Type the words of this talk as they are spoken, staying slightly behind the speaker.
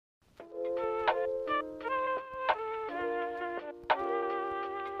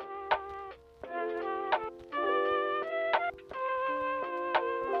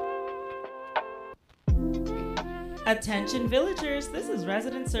Attention villagers, this is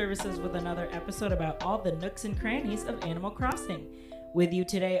Resident Services with another episode about all the nooks and crannies of Animal Crossing. With you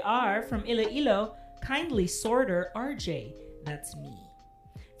today are, from Iloilo, kindly sorter RJ, that's me.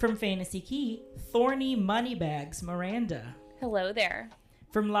 From Fantasy Key, thorny moneybags Miranda. Hello there.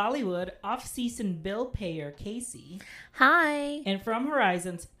 From Lollywood, off-season bill payer Casey. Hi. And from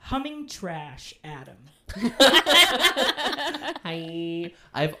Horizons, humming trash Adam. Hi.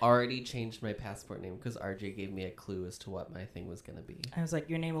 I've already changed my passport name because RJ gave me a clue as to what my thing was going to be. I was like,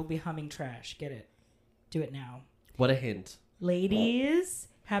 your name will be humming trash. Get it. Do it now. What a hint. Ladies,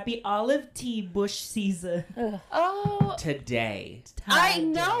 happy olive tea bush season. Oh, Today. I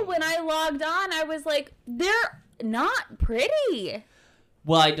know. When I logged on, I was like, they're not pretty.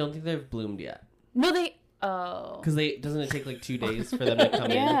 Well, I don't think they've bloomed yet. No, they... Oh. Because doesn't it take like 2 days for them to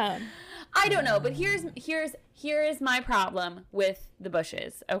come in? I don't know, but here's my problem with the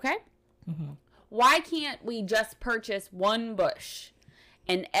bushes, okay? Mm-hmm. Why can't we just purchase one bush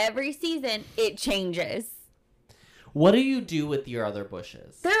and every season it changes? What do you do with your other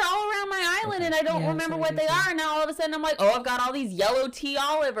bushes? They're all around my island and I don't remember what they are. And now all of a sudden I'm like, oh, I've got all these yellow tea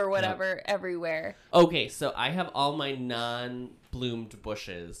olive or whatever everywhere. Okay, so I have all my non-bloomed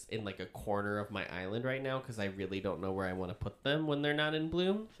bushes in like a corner of my island right now because I really don't know where I want to put them when they're not in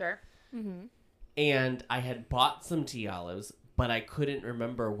bloom. Sure. Mm-hmm. And I had bought some tea olives, but I couldn't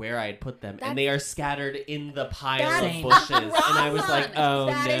remember where I had put them. And they are scattered in the pile of bushes. And I was like, oh,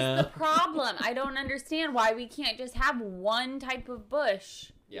 That no. is the problem. I don't understand why we can't just have one type of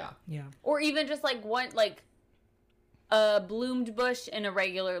bush. Yeah. Yeah. Or even just like one, like a bloomed bush and a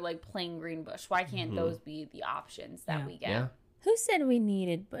regular like plain green bush. Why can't those be the options that we get? Yeah. Who said we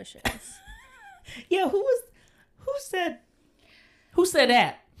needed bushes? Yeah, who said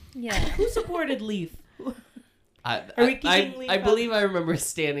that? Yeah. Who supported Leaf? I we kicking Leaf out? believe I remember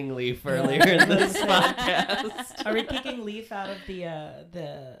standing Leaf earlier in this podcast. Are we kicking Leaf out of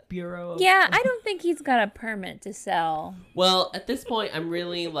the bureau? Yeah, I don't think he's got a permit to sell. Well, at this point, I'm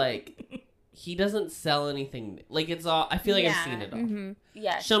really like, he doesn't sell anything. Like, it's all, I feel like I've seen it all. Mm-hmm.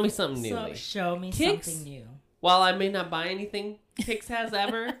 Yes. Show me something new. So Leaf. show me Kicks? something new. While I may not buy anything Kix has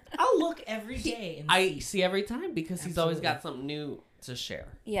ever, I'll look every day and I see every time because he's always Absolutely. got something new to share.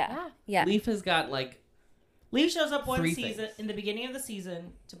 Yeah. Yeah. Leaf has got like, Leaf shows up one 3 season things. in the beginning of the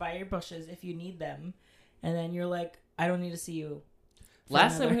season to buy your bushes if you need them, and then you're like, I don't need to see you. for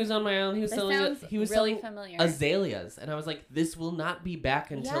last time another- he was on my island, he was That selling sounds really selling familiar. azaleas, and I was like, this will not be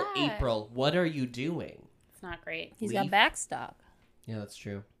back until Yeah. April. What are you doing? It's not great. He's Leaf. got backstock. Yeah, that's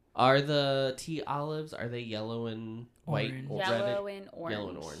true. Are the tea olives, are they yellow and white? Orange. Or Yellow red? and orange. Yellow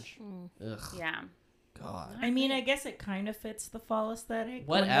and orange. Ugh, Yeah. God. I mean, I guess it kind of fits the fall aesthetic.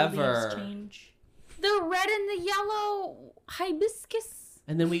 Whatever. When the leaves change. The red and the yellow hibiscus.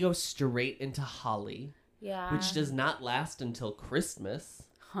 And then we go straight into holly, Yeah. which does not last until Christmas.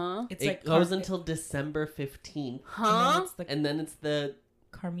 Huh? It's It like goes until December 15th. Huh? And then it's the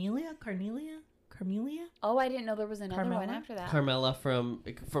Carmelia? Oh, I didn't know there was another one Carmela? after that. Carmela from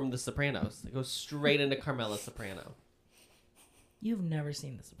The Sopranos. It goes straight into Carmela Soprano. You've never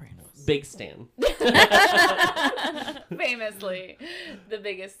seen The Sopranos. Big Stan. Famously, the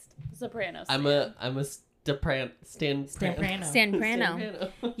biggest Sopranos. I'm a Stan Stamprano. San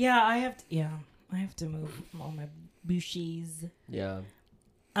Prano. Yeah, I have to move all my bushies. Yeah.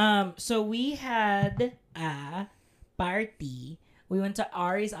 So we had a party. We went to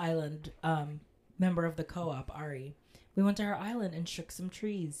Ari's island. Member of the co-op, Ari. We went to her island and shook some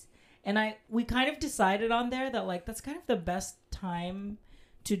trees. And we kind of decided on there that like that's kind of the best time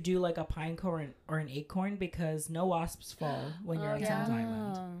to do like a pine cone or an acorn because no wasps fall when you're on someone's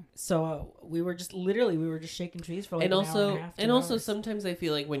island. So we were just shaking trees for like And an hour and also a half, 2 and also hours. sometimes I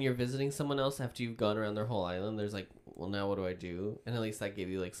feel like when you're visiting someone else after you've gone around their whole island, there's like, well, now what do I do? And at least that gave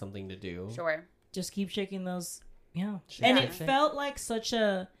you like something to do. Sure. just keep shaking those. Yeah. Shake And that it thing. felt like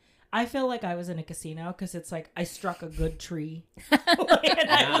I felt like I was in a casino because it's like I struck a good tree. And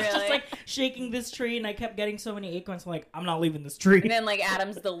I was just Really? like shaking this tree and I kept getting so many acorns. I'm like, I'm not leaving this tree. And then like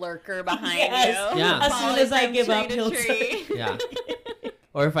Adam's the lurker behind Yes. you. Yeah. As soon as I Following give from up, tree he'll to tree. Yeah.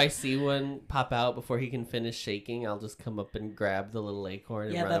 Or if I see one pop out before he can finish shaking, I'll just come up and grab the little acorn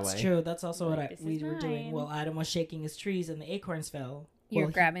and Yeah, run that's away. true. That's also what This we is were doing mine. while Adam was shaking his trees and the acorns fell. You're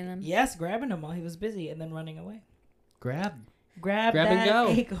Well, grabbing them? Yes, grabbing them while he was busy and then running away. Grab Grab and that go.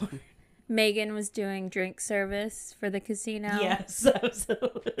 acorn. Megan was doing drink service for the casino. Yes,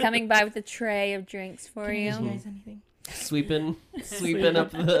 absolutely. Coming by with a tray of drinks for Can I you. get you guys anything? sweeping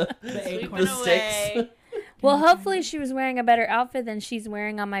up the acorn. sticks. away. Well, hopefully she was wearing a better outfit than she's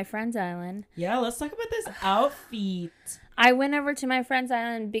wearing on my friend's island. Yeah, let's talk about this outfit. I went over to my friend's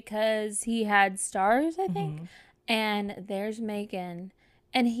island because he had stars, I think. and there's Megan,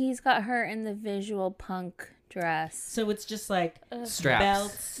 and he's got her in the visual punk dress. So it's just like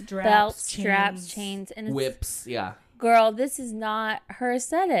Straps. belts, Straps, chains, and it's, Whips. Yeah. girl, this is not her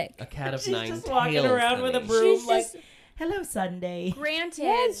aesthetic. A cat of She's nine just tails. walking around with a honey. broom She's like, just- hello, Sunday. Granted,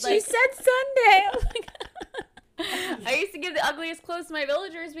 Yes, like, she said Sunday. Oh my God. I used to give the ugliest clothes to my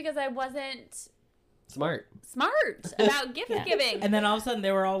villagers because I wasn't Smart. smart about gift Yeah. giving. And then all of a sudden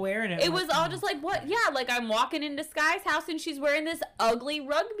they were all wearing it. It was all just like, what? Yeah, like I'm walking into Sky's house and she's wearing this ugly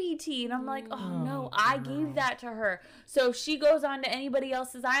rugby tee. And I'm like, oh no, I gave that to her. So she goes on to anybody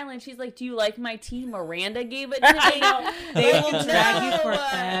else's island. She's like, do you like my tea? Miranda gave it to me. They Like, will drag you no.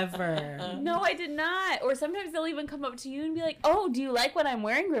 forever. No, I did not. Or sometimes they'll even come up to you and be like, oh, do you like what I'm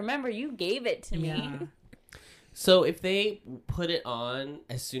wearing? Remember, you gave it to me. Yeah. So if they put it on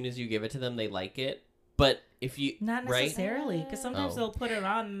as soon as you give it to them, they like it. But if you Not right? necessarily, because sometimes Oh. they'll put it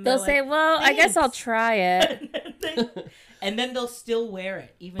on. And They'll they're say, like, well, I guess I'll "Thanks." try it. and then they'll still wear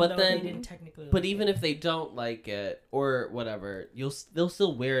it, even But though then- they didn't technically. But like even it. if they don't like it or whatever, they'll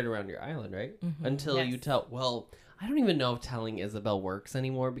still wear it around your island, right? Mhm. Until you Yes. tell. Well, I don't even know if telling Isabel works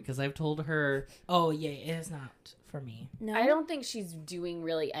anymore because I've told her. Oh yeah, it is not for me. No, I don't think she's doing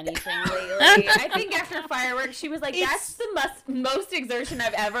really anything lately. I think after fireworks, she was like, that's the most exertion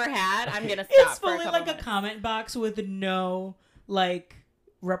I've ever had. I'm going to stop It's for a fully couple like a minutes. comment box with no like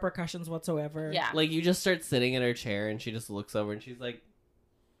repercussions whatsoever. Yeah. Like you just start sitting in her chair and she just looks over and she's like,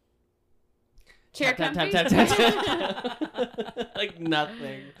 Chair tap, tap, comfy? tap, tap, tap. Like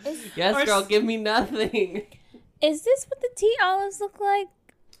nothing. Yes, Or girl, s- give me nothing. Is this what the tea olives look like?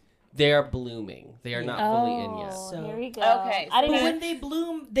 They are blooming. They are not fully in yet. So- here we go. Okay, I But didn't when even... they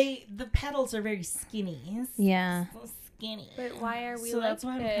bloom, the petals are very skinny. Yeah. So skinny. But why are we So like that's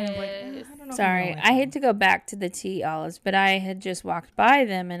why I'm kind of like, this? I don't know. Sorry, I hate to go back to the tea olives, but I had just walked by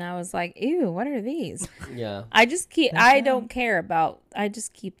them and I was like, ew, what are these? Yeah. I just keep, That's I fine. don't care about, I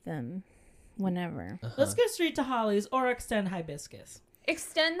just keep them whenever. Let's go straight to hollies or extend hibiscus.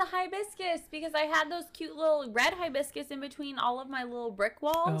 Extend the hibiscus because I had those cute little red hibiscus in between all of my little brick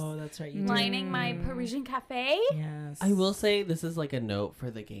walls Oh, that's right. You did. lining my Parisian cafe. Yes. I will say this is like a note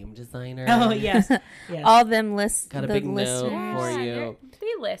for the game designer. Oh yes. Yes. All them lists, Got a the big note listeners. for you. They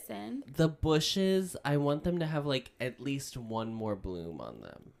listen. The bushes, I want them to have like at least one more bloom on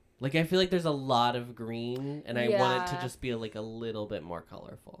them. Like I feel like there's a lot of green and I want it to Yeah. just be like a little bit more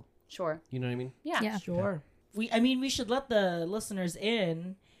colorful. Sure. You know what I mean? Yeah. Yeah. Sure. We should let the listeners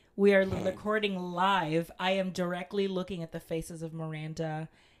in. We are recording live. I am directly looking at the faces of Miranda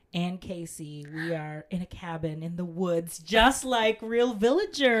and Casey. We are in a cabin in the woods, just like real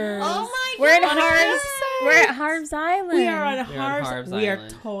villagers. Oh my We're in god. Harv's, we're at Harv's Island. We are on They're on Harv's. Harv's We are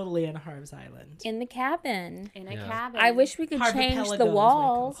Island. totally in Harv's Island. in the cabin. In a Yeah. cabin. I wish we could Harv change Archipelago the is what we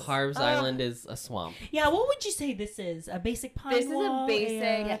walls. call Harv's Island is a swamp. Yeah, what would you say this is? A basic pine This is a wall?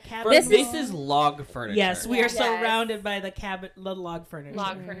 basic- cabin This wall? This is log furniture. Yes, we are Yes. surrounded by the cabin, the log furniture.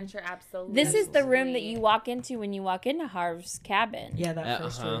 log furniture. Absolutely. This is the room that you walk into when you walk into Harv's cabin. Yeah, that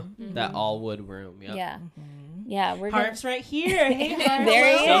first Uh-huh. room. That all wood room. Yep. Yeah. Yeah, we're gonna Harv's right here. Hey, Harv.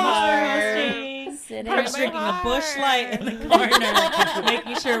 There he Hello, is. Harv. sit Harv's in. drinking a bush light in the corner,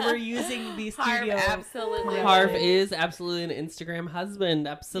 making sure we're using the Harv, studio. absolutely. Harv is absolutely an Instagram husband.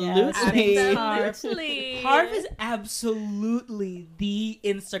 Absolutely. Yes, Absolutely. Harv is absolutely the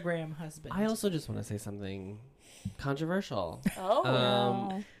Instagram husband. I also just want to say something controversial.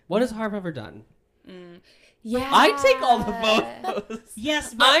 Oh. What has Harv ever done? yeah. I take all the photos.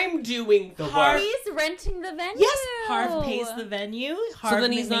 Yes, but I'm doing the Harv- work. He's renting the venue. yes, Harv pays the venue. Harv So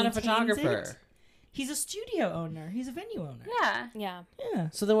then he's not a maintains photographer. it. He's a studio owner. He's a venue owner. Yeah. Yeah. Yeah.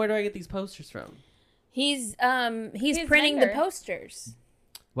 So then where do I get these posters from? He's His printing vendor. the posters.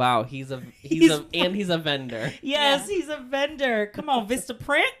 Wow, he's a vendor. Yes, he's a vendor. Come on, Vista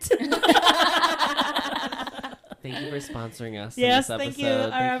Print. Thank you for sponsoring us. in Yes, this thank you. episode. Our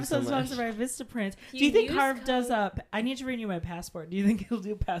Thank you episode's so much. sponsored by Vista Print. Do You you think use Harv does code- up? I need to renew my passport. Do you think he'll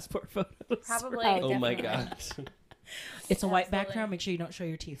do passport photos? Probably. Oh, Oh my Definitely. god. It's a white Absolutely. background. Make sure you don't show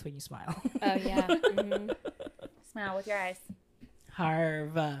your teeth when you smile. Oh yeah. Mhm. Smile with your eyes.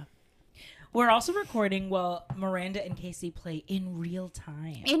 Harv. We're also recording while Miranda and Casey play in real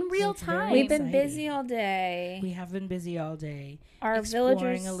time. In real it's very time. We've been exciting. busy all day. We have been busy all day. Our exploring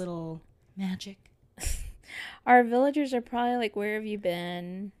villagers a little magic. Our villagers are probably like, "Where have you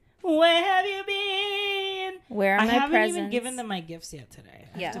been? Where have you been? Where are I my haven't presents?" even given them my gifts yet today.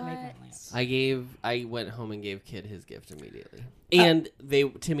 I have to make my list. I went home and gave Kid his gift immediately. And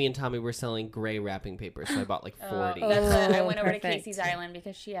Timmy and Tommy were selling gray wrapping paper, so I bought like 40. That's it. I Oh, went over to perfect. Casey's Island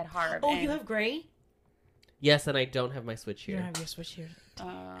because she had Harv. Oh, and you have gray? Yes, and I don't have my Switch You don't here. have your Switch here.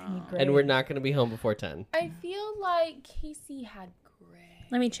 Uh, And we're not going to be home before 10. I feel like Casey had gray.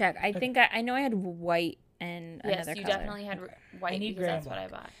 Let me check. I think I know I had white and Yes, another you color. definitely had I white need because gray that's and what I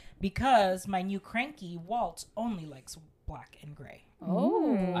black. bought. Because my new cranky Walt only likes black and gray.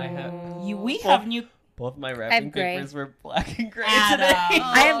 Oh. I have We have new. both my have wrapping gray. papers were black and gray Adam. today.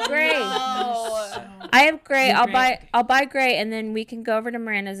 I have gray. No. I have gray. New I'll gray. I'll buy gray, and then we can go over to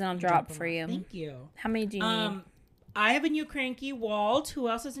Miranda's and I'll drop them for off. you. Thank you. How many do you need? I have a new cranky Walt. Who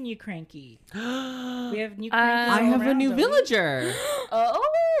else has a new cranky? We I have new crankies. have a new villager.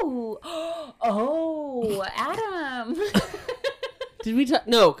 Oh. Oh, Adam. Did we talk?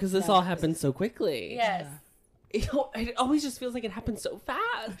 No, because this all happened so quickly. Yes. It always just feels like it happens so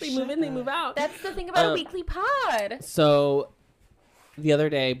fast. They move in, they move out. That's the thing about a weekly pod. So the other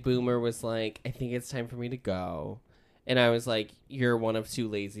day, Boomer was like, I think it's time for me to go. And I was like, you're one of two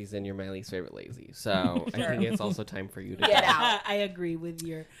lazies and you're my least favorite lazy. So I think it's also time for you to Get go. out. I agree with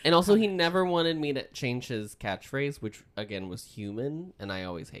your. And also, he never wanted me to change his catchphrase, which again was human. And I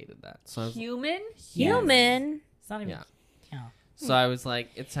always hated that. So I was, Human? Human. It's not even. Yeah. Yeah. so I was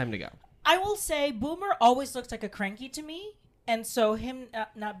like, it's time to go. I will say, Boomer always looks like a cranky to me, and so him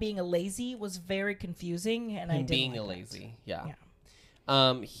not being a lazy was very confusing. And I Him didn't being like a that. lazy. Yeah. Yeah.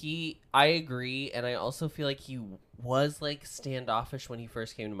 I agree. And I also feel like he was like standoffish when he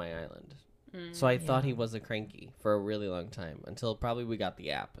first came to my island. So I thought he was a cranky for a really long time until probably we got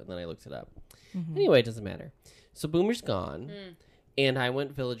the app and then I looked it up. Anyway, it doesn't matter. So Boomer's gone and I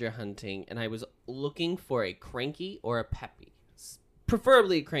went villager hunting and I was looking for a cranky or a peppy.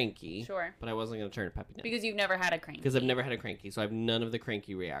 Preferably a cranky. Sure. But I wasn't going to turn a peppy down. Because you've never had a cranky. Because I've never had a cranky. So I have none of the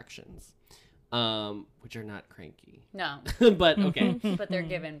cranky reactions. Which are not cranky. No. But okay. But they're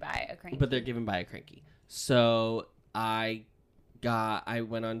given by a cranky. But they're given by a cranky. So I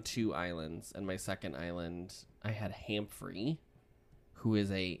went on 2 islands, and my second island I had Hamfrey, who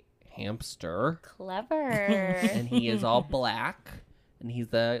is a hamster, Clever. and he is all black, and he's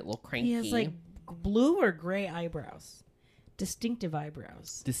a little cranky. He has like blue or gray eyebrows, distinctive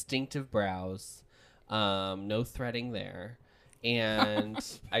eyebrows. Distinctive brows, no threading there. And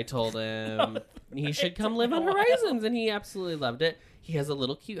I told him he should come live on Horizons, and he absolutely loved it. He has a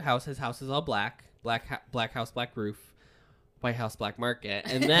little cute house. His house is all black house, black roof, White House, black market.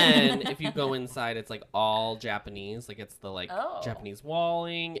 And then if you go inside, it's like all Japanese. Like it's the like Japanese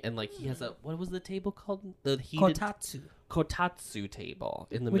walling, and like he has a what was the table called? The heated kotatsu table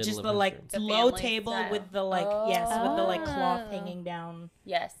in the Which middle is of the his like room. The low family table style. with the like with the like cloth hanging down.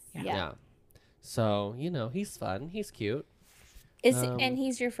 Yes. Yeah. Yeah. So he's fun. He's cute. And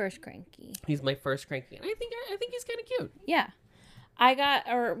he's your first cranky. He's my first cranky, and I think he's kind of cute. Yeah.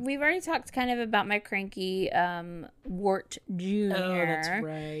 We've already talked kind of about my cranky, Wart Jr. Oh, that's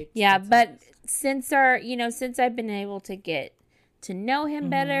right. Yeah, but since I've been able to get to know him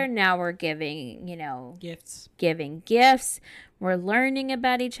better, now we're giving gifts. We're learning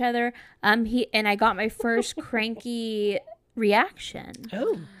about each other. I got my first cranky reaction.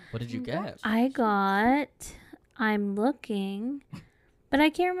 Oh, What did you get? I'm looking, but I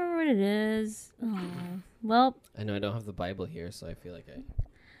can't remember what it is. Oh, well, I know I don't have the Bible here, so I feel like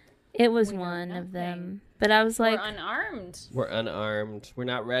it was We know one of nothing. them. But I was like, We're unarmed. we're unarmed. We're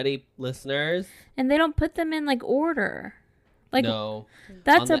not ready, listeners. and they don't put them in like order. Like No,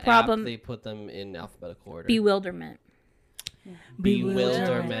 that's On a the problem. app, they put them in alphabetical order. Bewilderment.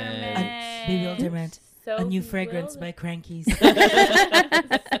 Bewilderment. bewilderment. So A new fragrance by Crankies.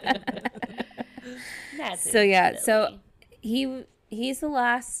 That's So yeah, silly. he's the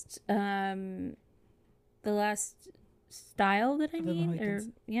last style that I Of the need, or Mohicans.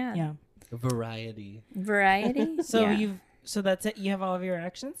 yeah, Yeah. Variety. variety. So Yeah. so that's it. You have all of your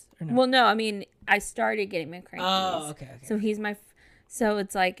actions, or no? Well, no, I mean I started getting my crankies. Oh, okay. So he's so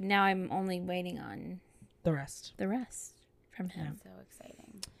it's like now I'm only waiting on The rest. the rest from him. So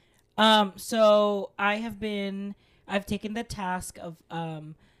exciting. So I've taken the task of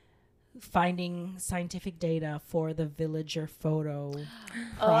finding scientific data for the villager photo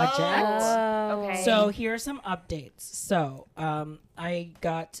project. Oh, Okay. So here are some updates. So I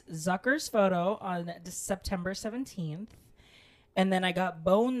got Zucker's photo on September 17th, and then I got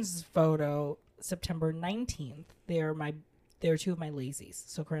Bones' photo September 19th. They're 2 of my lazies.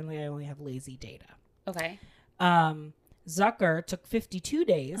 So currently I only have lazy data. Okay. Zucker took 52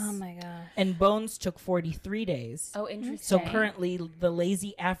 days. Oh my gosh. And Bones took 43 days. Oh, interesting. So currently, the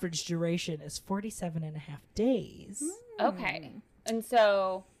lazy average duration is 47 and a half days. Okay. And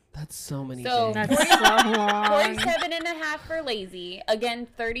so That's so many So- days. That's so long. 47 and a half for lazy. Again,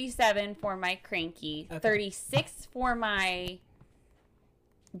 37 for my cranky. Okay. 36 for my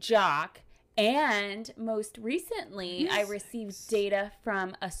jock. And most recently, I received data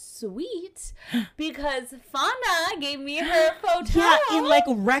from a suite because Fauna gave me her photo. Yeah, in like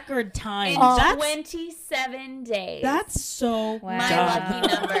record time. in That's 27 days. that's so Wow. my dumb.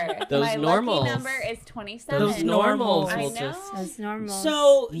 lucky number. Those my normals. lucky number is 27. Those normals I will know. just That's normal.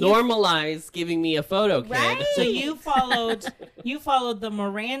 So normalize giving me a photo, kid. Right? So you followed the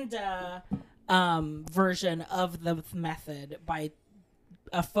Miranda version of the method by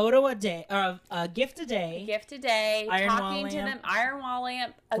a photo a day or a gift a day. Gift a day, Iron wall talking to them, lamp. iron wall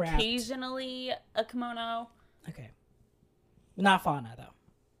lamp, Wrapped. occasionally a kimono. Okay. Not Fauna though.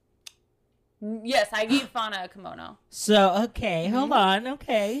 Yes, I gave Fauna a kimono. So okay, hold on.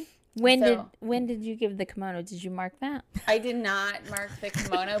 Okay. when so- did you give the kimono? Did you mark that? I did not mark the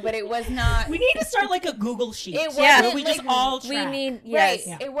kimono, but it was not. We need to start like a Google sheet. It Yeah. where we just like- all We track. need Right. yes.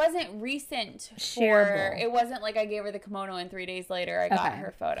 Yeah. It wasn't recent. Shareable. It wasn't like I gave her the kimono and 3 days later I got Okay.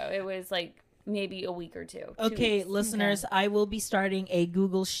 her photo. It was like maybe a week or two. 2 Okay, weeks. listeners, I will be starting a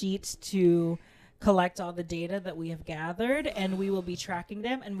Google sheet to collect all the data that we have gathered, and we will be tracking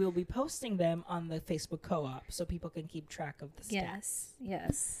them, and we will be posting them on the Facebook Co-op so people can keep track of the stats. Yes.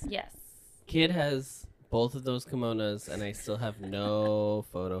 Yes. Yes. Kid has both of those kimonos, and I still have no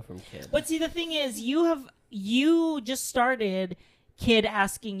photo from Kid. But see, the thing is, you just started Kid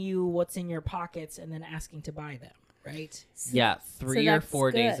asking you what's in your pockets and then asking to buy them, right? Yeah, 3 or that's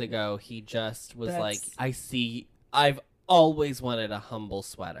 4 days good. ago, he just was That's- like, I've always wanted a humble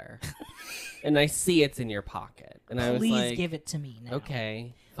sweater. And I see it's in your pocket. And I was Please like, give it to me now.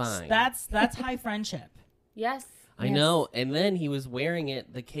 okay, fine. That's high friendship. Yes. I know. And then he was wearing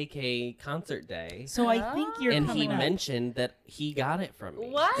it the KK concert day. So I think you're And he coming up. mentioned that he got it from me.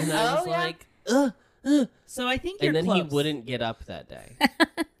 What? And I was Oh, yeah. like, ugh. So I think you're And then close. he wouldn't get up that day.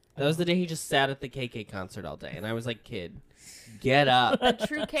 That was the day he just sat at the KK concert all day. And I was like, kid, get up. A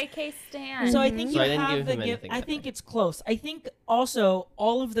true KK stan. So I think So you I didn't have give the him gift. anything I that think day. it's close. I think also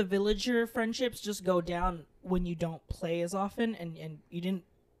all of the villager friendships just go down when you don't play as often, and you didn't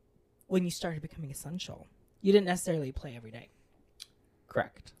when you started becoming essential. You didn't necessarily play every day.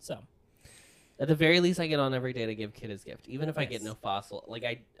 Correct. So At the very least, I get on every day to give Kid his gift. Even if I get Yes. no fossil. Like,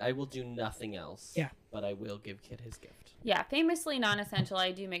 I will do nothing else. Yeah. But I will give Kid his gift. Yeah, famously non-essential.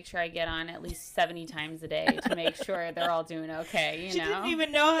 I do make sure I get on at least 70 times a day to make sure they're all doing okay, you she know? didn't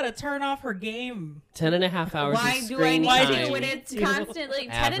even know how to turn off her game. 10.5 hours Why of do I screen need Why to time when it's do? constantly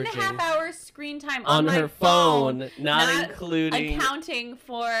 10 and a half Averaging. hours screen time on my her phone, not including... accounting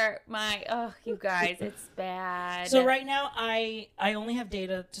for my, oh, you guys, it's bad. So right now, I only have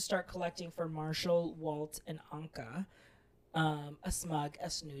data to start collecting for Marshall, Walt, and Anka, a Smug, a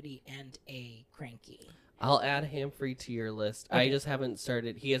Snooty, and a Cranky. I'll add Hamfrey to your list. I Okay. just haven't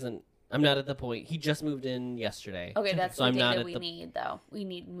started. He hasn't... I'm not at the point. He just moved in yesterday. Okay, that's So the I'm not data at we the- need, though. We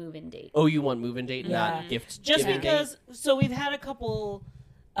need move-in date. Oh, you want move-in date, Yeah. not gift Just giving because, date? so we've had a couple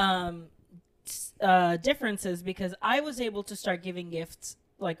differences because I was able to start giving gifts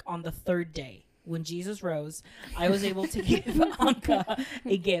like on the third day. When Jesus rose, I was able to give Anka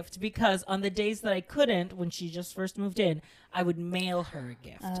a gift because on the days that I couldn't, when she just first moved in, I would mail her a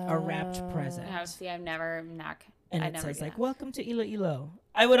gift, a wrapped present. Oh, see, I've never, not, And I it never says do like, that. welcome to Ilo Ilo.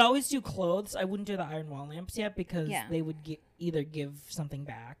 I would always do clothes. I wouldn't do the iron wall lamps yet because Yeah. they would either give something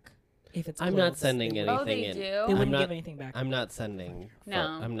back. If it's I'm not clothes, sending they anything would- Oh, they in. do? They I'm wouldn't not- give anything back. I'm not sending. No.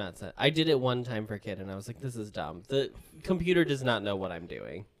 I'm not sending. I did it one time for Kid, and I was like, this is dumb. The computer does not know what I'm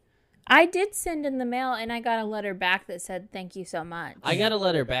doing. I did send in the mail and I got a letter back that said thank you so much. I got a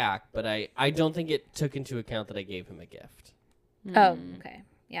letter back, but I don't think it took into account that I gave him a gift. Oh, okay.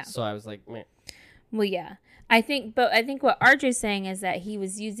 Yeah. So I was like, meh. Well, yeah. I think what Archer's saying is that he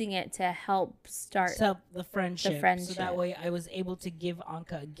was using it to help start. So the friendship. So friendship. that way I was able to give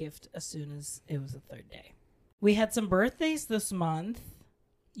Anka a gift as soon as it was the third day. We had some birthdays this month.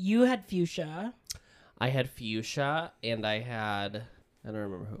 You had Fuchsia. I had Fuchsia, and I had... I don't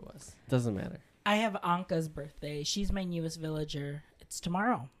remember who it was. Doesn't matter. I have Anka's birthday. She's my newest villager. It's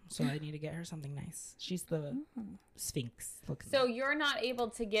tomorrow, so I need to get her something nice. She's the Sphinx looking. So you're not able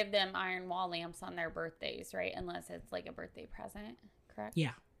to give them iron wall lamps on their birthdays, right? Unless it's like a birthday present, correct?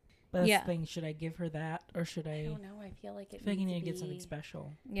 yeah. But that's Yeah. the thing. Should I give her that or should I I? don't know. I feel like it I feel like I needs need to to get something be-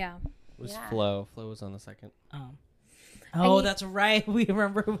 special. Yeah. It was Yeah. Flo. Flo was on the second. Oh, you- that's right. We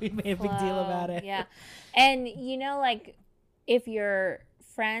remember we made a big deal about it. Yeah. And you know, like if your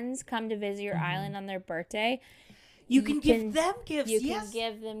friends come to visit your island on their birthday, You can give them gifts. you yes. can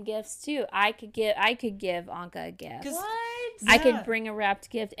give them gifts too. I could give Anka a gift. 'Cause- What? I Yeah. could bring a wrapped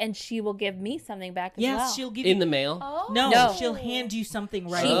gift, and she will give me something back as Yes, well. she'll give In you. the mail. Oh. No, she'll hand you something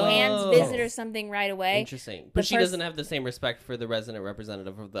right She away. hands Oh. visitors something right away. Interesting. But The she first- doesn't have the same respect for the resident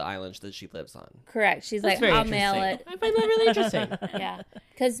representative of the island that she lives on. Correct. She's That's like, very I'll mail interesting. it. I find that really interesting. Yeah,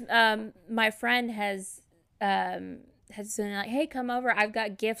 because my friend has been like, hey, come over. I've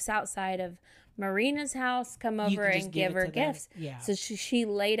got gifts outside of Marina's house. Come You over can just and give give it her to them. gifts. Yeah. So she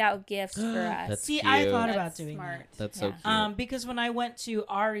laid out gifts for us. That's See, cute. I thought about That's doing smart. that. That's so Yeah. cute. Because when we went to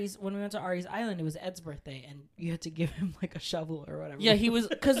Ari's Island, it was Ed's birthday, and you had to give him like a shovel or whatever. Yeah, he was,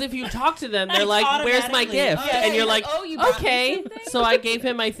 because if you talk to them, they're Like, like, "Where's my automatically. gift?" Yeah, and you're you're like, like, "Oh, you brought me "Okay." something? So I gave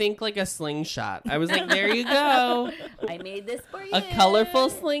him, I think, like a slingshot. I was like, "There you go, I made this for you. a colorful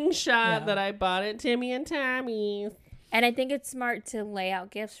slingshot Yeah. that I bought at Timmy and Tommy's." And I think it's smart to lay out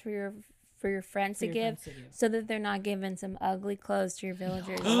gifts for your friends For to your give, friends to give. so that they're not giving some ugly clothes to your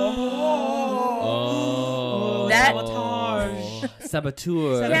villagers. Oh, That-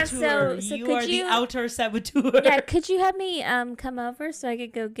 saboteur. Yeah, Saboteur. so you could are the you- outer saboteur. Yeah, could you have me come over so I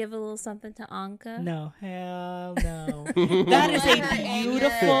could go give a little something to Anka? No, hell no. That is Let her a in your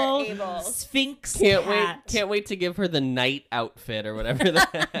beautiful able. Sphinx Can't hat. wait to give her the night outfit or whatever the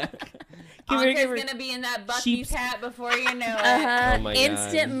heck. Anka's gonna be in that Bucky's Sheep's- hat before you know it. Uh-huh. Oh my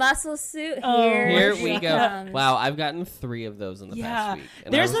Instant God. muscle suit. Oh, Here Here we she go. comes. Wow, I've gotten 3 of those in the Yeah, past week.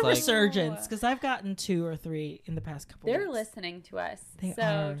 And I there's was a like, resurgence because I've gotten 2 or 3 in the past couple. They're weeks. listening to us, They so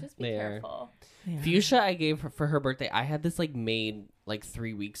are. just be They are. careful. Yeah. Fuchsia I gave her for her birthday. I had this like made like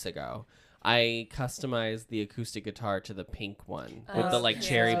 3 weeks ago. I customized the acoustic guitar to the pink one with the Oh, like cute.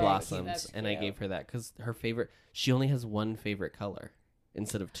 cherry That's blossoms, cute. and I gave her that because her favorite. She only has one favorite color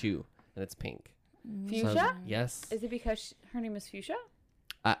instead of 2, and it's pink. So I was- Fuchsia? yes. Is it because her name is Fuchsia?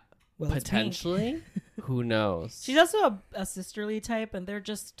 Well, it's pink. Potentially. Who knows? She's also a sisterly type, and they're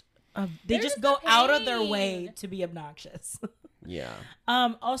just they They're just just go a out of their pain. way to be obnoxious. Yeah.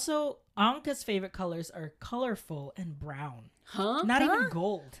 Also, Anka's favorite colors are colorful and brown, Huh? not even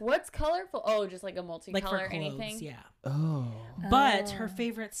gold. What's colorful? Oh, just like a Like for multicolor clothes, anything? yeah. Oh. But her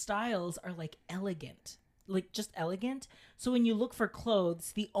favorite styles are like elegant, like just elegant. So when you look for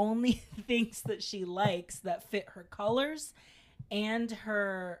clothes, the only things that she likes that fit her colors and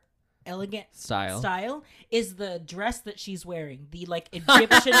her elegant Style. is the dress that she's wearing, the like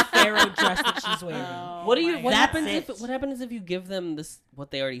Egyptian pharaoh dress that she's wearing. Oh, What do you? my What That's happens it. if? What happens if you give them this? What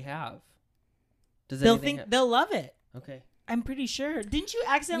they already have? Does They'll anything think they'll love it. Okay. I'm pretty sure. Didn't you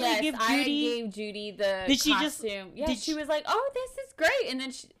accidentally Yes, give I Judy? gave Judy the Did she just- costume. Yeah, did she she- was like, "Oh, this is great," and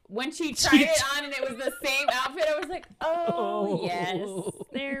then when she tried it on and it was the same outfit, I was like, "Oh, yes,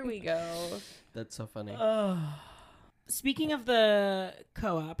 there we go." That's so funny. Speaking of the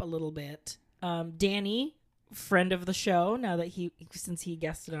co-op a little bit, Danny, friend of the show, now that since he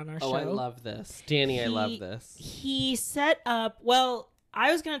guested on our show. Oh, I love this. Danny, I love He- this. He set up, well,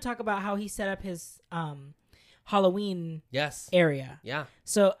 I was going to talk about how he set up his Halloween Yes. area. Yeah.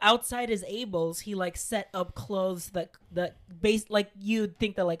 So outside his Abel's, he like set up clothes that base like you'd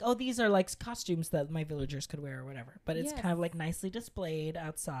think that like, oh, these are like costumes that my villagers could wear or whatever. But it's Yes. kind of like nicely displayed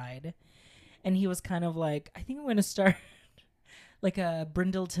outside. And he was kind of like, I think I'm going to start like a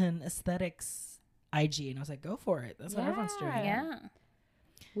Brindleton Aesthetics IG. And I was like, go for it. That's what everyone's doing. Yeah.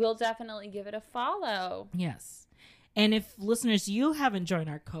 We'll definitely give it a follow. Yes. And if listeners, you haven't joined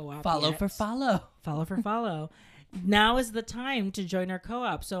our co-op Follow yet, for follow. follow for follow. Now is the time to join our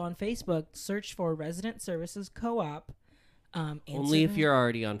co-op. So on Facebook, search for Resident Services Co-op. Only if you're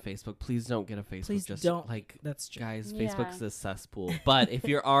already on Facebook. Please don't get a Facebook. Please Just don't. like That's true. guys, Yeah. Facebook's a cesspool. But if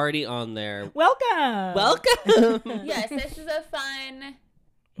you're already on there, Welcome. welcome. Yes, this is a fun,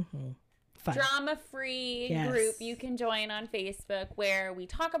 Fun. drama-free Yes. group you can join on Facebook where we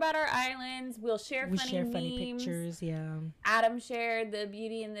talk about our islands. We'll share We funny share memes. funny pictures. Yeah. Adam shared the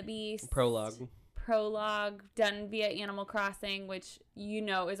Beauty and the Beast prologue done via Animal Crossing, which you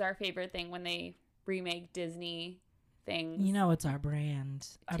know is our favorite thing when they remake Disney things. You know it's our brand.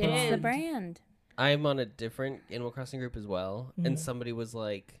 Our It is. The brand. I'm on a different Animal Crossing group as well, Mhm. and somebody was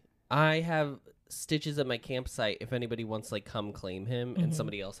like, "I have Stitches at my campsite. If anybody wants, like, come claim him." And Mhm.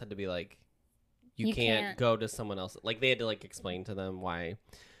 somebody else had to be like, "You, You can't can't. go to someone else." Like they had to like explain to them why.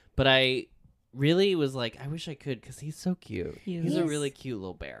 But I really was like, I wish I could because he's so cute. He He's a is. really cute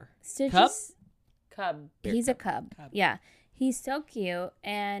little bear. Stitches. Cub. Bear He's a cub. cub. Yeah. He's so cute.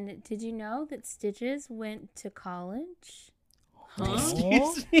 And did you know that Stitches went to college? Huh?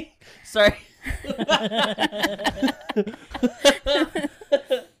 Excuse me. Sorry.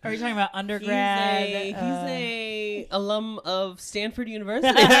 Are you talking about undergrad? He's a alum of Stanford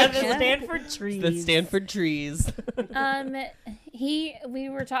University. the Yeah. Stanford trees. The Stanford trees. We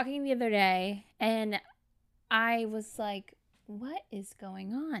were talking the other day and I was like, what is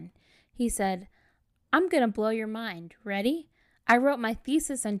going on? He said, I'm going to blow your mind. Ready? I wrote my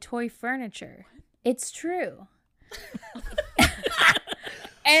thesis on toy furniture. It's true.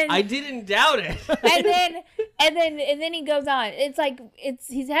 And I didn't doubt it. and then he goes on. It's like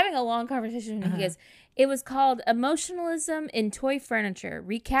he's having a long conversation and he goes, it was called Emotionalism in Toy Furniture,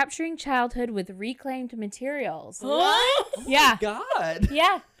 Recapturing Childhood with Reclaimed Materials. What? Yeah. God.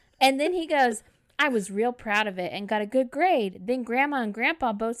 Yeah. And then he goes, I was real proud of it and got a good grade. Then Grandma and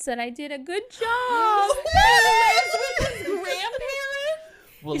Grandpa both said I did a good job. Grandparents?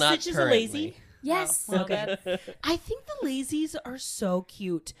 Well, Is not Stitches a currently. lazy? Yes. Well, Okay. that's- I think the lazies are so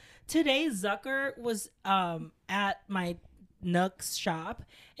cute. Today, Zucker was at my Nook's shop,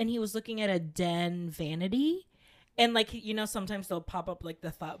 and he was looking at a Den vanity, and like sometimes they'll pop up like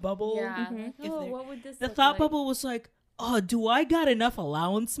the thought bubble. Yeah. Mhm. Like, If oh, they're- what would this The look thought like? bubble was like, "Oh, do I got enough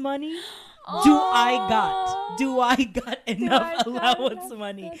allowance money? Do I got enough allowance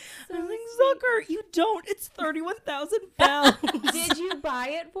money?" I'm like, Zucker, you don't. It's 31,000 pounds. Did you buy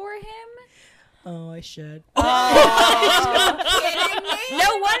it for him? Oh, I should. Kidding me? No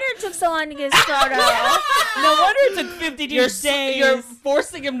wonder it took so long to get his photo. No wonder it took 52 days. You're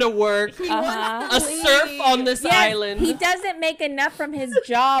forcing him to work Uh-huh. a surf on this Yes, island. he doesn't make enough from his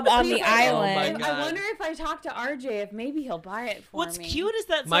job on the Oh my island. God. I wonder if I talk to RJ if maybe he'll buy it for What's me. cute is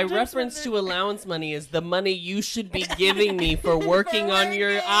that My sometimes reference when to allowance money is the money you should be giving me for working on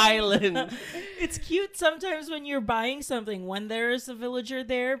your working. island. it's cute sometimes when you're buying something when there's a villager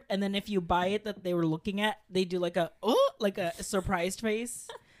there, and then if you buy it that they were looking at, they do like a surprised face.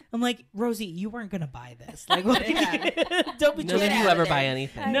 I'm like, Rosie, you weren't gonna buy this. Like, don't be None of too you ever buy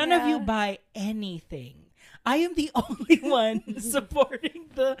anything. None of you buy anything. I am the only one supporting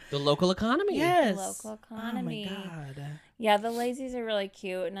the The local economy. yes Local economy. Oh my god. Yeah, the lazies are really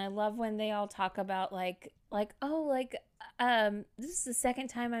cute, and I love when they all talk about this is the second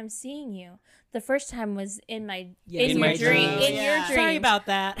time I'm seeing you. The first time was in my Yes. in In your my dream dreams. in your dreams. Sorry about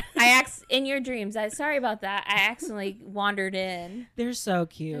that. In your dreams. Sorry about that. I accidentally wandered in. They're so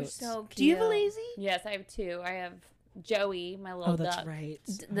cute. They're so cute. Do you have a lazy? Yes, I have two. I have Joey, my little Oh, that's duck. right.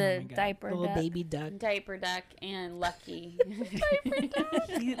 the my God. diaper the little duck. baby duck. Diaper duck and Lucky.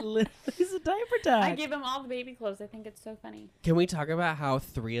 He's a diaper duck. I give him all the baby clothes. I think it's so funny. Can we talk about how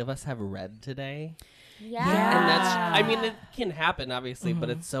 3 of us have red today? Yeah. Yeah. And that's, I mean, it can happen, obviously, but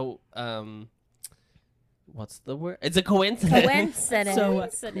Mhm. it's so, what's the word? It's a coincidence. Coincidence. So,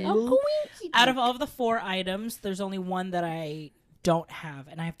 Oh, out of all of the 4 items, there's only one that I don't have,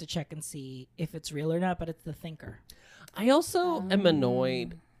 and I have to check and see if it's real or not, but it's the thinker. I also am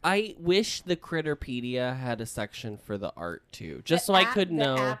annoyed. I wish the Critterpedia had a section for the art too, just so I could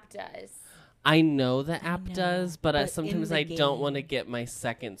know. The app does. I know the app know, does, but, but in sometimes the I don't want to game- get my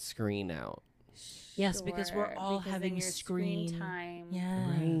second screen out. Yes, because we're Sure, all because having then your screen time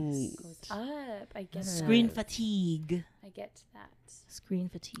Yes. goes up. I get Screen that. fatigue. I get that. Screen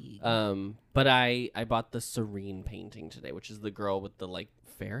fatigue. But I bought the Serene painting today, which is the girl with the like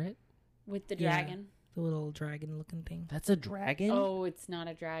ferret. With the Yeah. dragon. The little dragon-looking thing. That's a dragon. Oh, it's not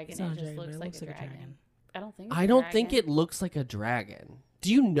a dragon. It's not it a just dragon, but looks it like, looks a like a dragon. dragon. I don't think. It's I a don't think dragon. it looks like a dragon.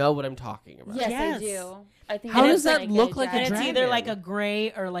 Do you know what I'm talking about? Yes, Yes. I do. I think. How it does is that look like a And it's dragon? either like a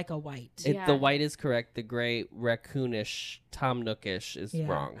gray or like a white. The Yeah. white is correct. The gray raccoonish, Tom Nookish is Yeah.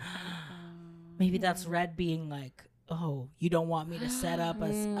 wrong. Maybe that's Red being like, oh, you don't want me to set up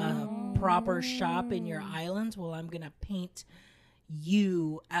a proper shop in your island? Well, I'm going to paint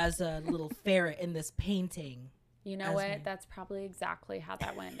you as a little ferret in this painting. You know As what? me. That's probably exactly how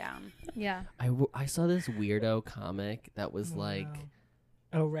that went down. Yeah. I saw this weirdo comic that was like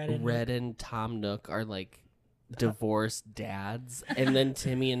Oh, Red and Red and Tom Nook are like divorced dads, and then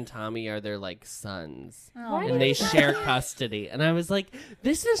Timmy and Tommy are their like sons, and they share custody. And I was like,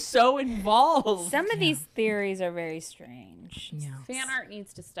 this is so involved. Some of these theories are very strange. Yeah. Fan art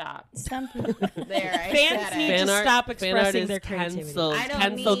needs to stop. Some people. There, I Fans said need it. to stop fan art expressing is their creativity. cancel, I don't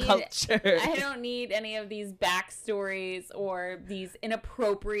cancel need- culture. I don't need any of these backstories or these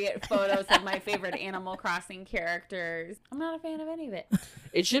inappropriate photos of my favorite Animal Crossing characters. I'm not a fan of any of it.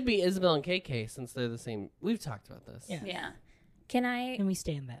 It should be Isabel and KK since they're the same. We've talked about this. Yeah. Yeah. Can I And we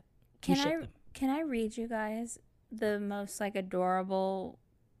stand that. can ship I them. can I read you guys the most like adorable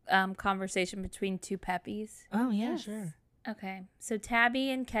conversation between two puppies? Oh, yeah, Yes. sure. Okay. So Tabby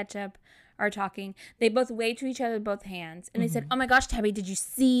and Ketchup are talking. They both wave to each other with both hands. And they said, "Oh my gosh, Tabby, did you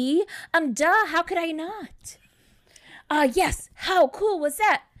see? Duh, how could I not?" Yes. How cool was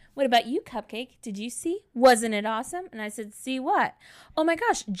that? What about you, Cupcake? Did you see? Wasn't it awesome? And I said, see what? Oh my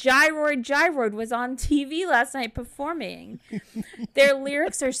gosh, Gyroid was on TV last night performing. Their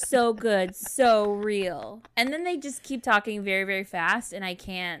lyrics are so good, so real. And then they just keep talking very, very fast, and I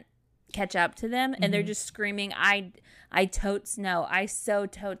can't catch up to them. And they're just screaming, I totes know. I so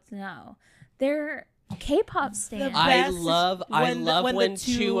totes know. They're K-pop stands. I best love when when the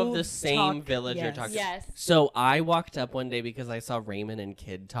two of the two same talk. village are Yes. talking. Yes. So I walked up one day because I saw Raymond and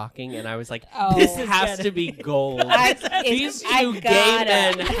Kid talking, and I was like, Oh. "This This is has good. to be gold. These I two gay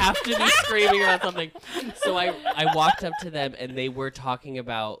gotta. men have to be screaming about something." So I walked up to them, and they were talking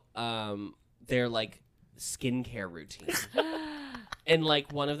about their like skincare routine. And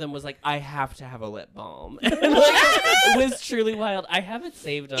like one of them was like, "I have to have a lip balm." And, like, it was truly wild. I have it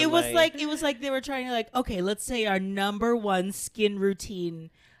saved on It was my- like they were trying to like, okay, let's say our number one skin routine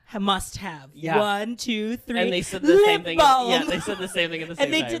must have. Yeah. 1, 2, 3. and they said the lip same thing. balm. Yeah, they said the same thing at the same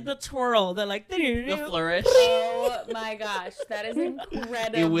and they time. did the twirl. They're like, the flourish. Oh my gosh, that is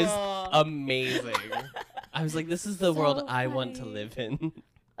incredible. It was amazing. I was like, this is the So world I want to funny. live in.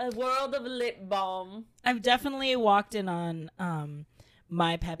 A world of lip balm. I've definitely walked in on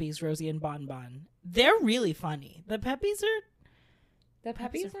my Peppies, Rosie and Bon Bon. They're really funny. The Peppies are The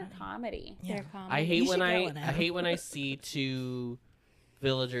Peppies are are funny. comedy. yeah. They're comedy. I hate You when should I get one, Adam. hate when I see two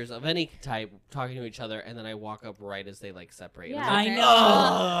villagers of any type talking to each other, and then I walk up right as they like separate. Yeah. I'm I like, know.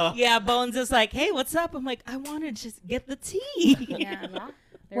 "Ugh." Yeah, Bones is like, hey, what's up? I'm like, I want to just get the tea. Yeah. Yeah.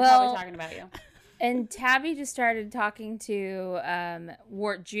 They're Well- probably talking about you. And Tabby just started talking to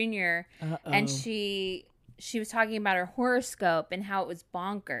Wart Jr. and she was talking about her horoscope and how it was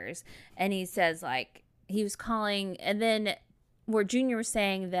bonkers. And he says like he was calling, and then Wart Jr. was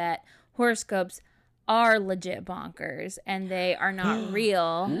saying that horoscopes are legit bonkers and they are not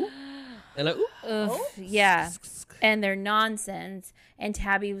real. And I, Oof, yeah, and they're nonsense. And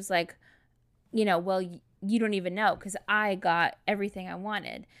Tabby was like, well, you don't even know because I got everything I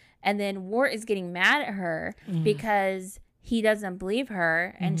wanted. And then Wart is getting mad at her because he doesn't believe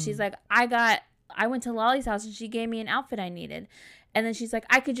her. And she's like, I went to Lolly's house and she gave me an outfit I needed. And then she's like,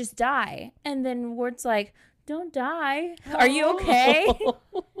 I could just die. And then Wart's like, don't die. Are you okay?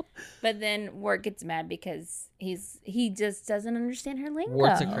 But then Wart gets mad because he just doesn't understand her lingo.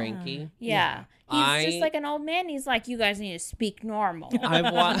 Wart's a cranky. Yeah. He's just I- like an old man. He's like, you guys need to speak normal.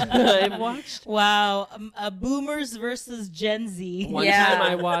 I've watched. Wow, boomers versus Gen Z. One Yeah. time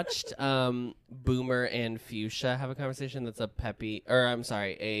I watched Boomer and Fuchsia have a conversation that's a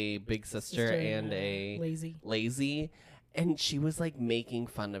big sister and a lazy. and she was like making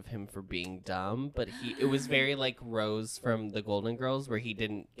fun of him for being dumb, but it was very like Rose from the Golden Girls where he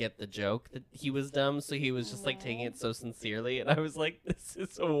didn't get the joke that he was dumb, so he was just like taking it so sincerely, and I was like, this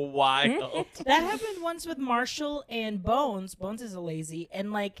is wild. That happened once with Marshall and Bones. Bones is a lazy,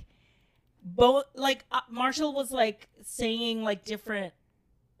 and like, Marshall was like saying like different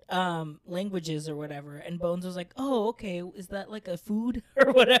languages or whatever, and Bones was like, oh, okay, is that like a food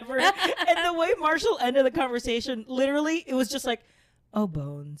or whatever? And the way Marshall ended the conversation, literally, it was just like, oh,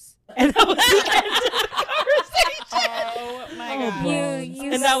 Bones. And that was the end of the conversation. Oh my Oh, god. Bones.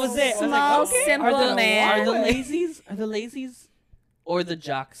 You And that was it. I was like, small, okay. simple Are the man. lazies or the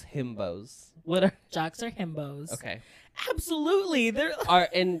jocks himbos? What are Jocks are himbos. okay? Absolutely. They're Are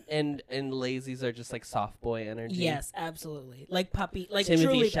and lazies are just like soft boy energy. yes, absolutely. Like puppy, like Timothy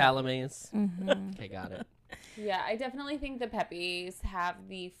truly Chalamet's. Mhm. Okay, got it. Yeah, I definitely think the Peppies have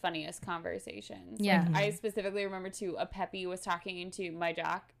the funniest conversations. Yeah. Like, I specifically remember too, a Peppy was talking to my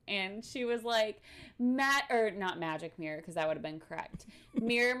jock, and she was like, not magic mirror, because that would have been correct.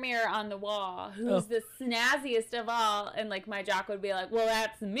 Mirror, mirror on the wall, who's the snazziest of all? And like my jock would be like, well,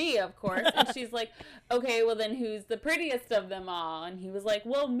 that's me, of course. And she's like, okay, well then who's the prettiest of them all? And he was like,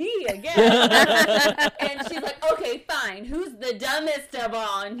 well, me again. And she's like, okay, fine. Who's the dumbest of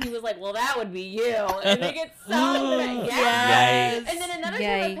all? And he was like, well, that would be you. And they get so mad. Yikes. And then another time,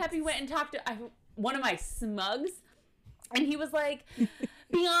 Yikes. Peppy went and talked to one of my smugs, and he was like,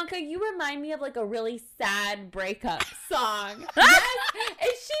 Bianca, you remind me of like a really sad breakup song. Yes.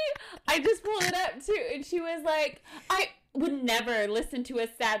 And I just pulled it up too, and she was like, I would never listen to a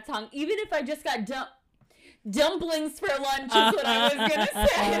sad song, even if I just got dumplings for lunch is what I was gonna say.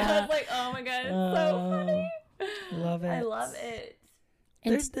 And I was like, oh my god, it's so funny. love it. I love it.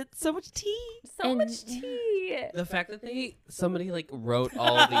 And There's so much tea. So And- much tea. The fact that somebody like wrote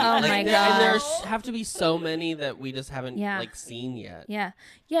all of these. Oh like, my and there gosh. have to be so many that we just haven't Yeah. like seen yet. Yeah.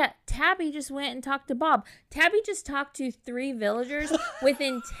 Tabby just went and talked to Bob. Tabby just talked to 3 villagers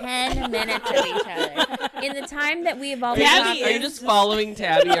within 10 minutes of each other. In the time that we have all been Tabby Are you talking. just following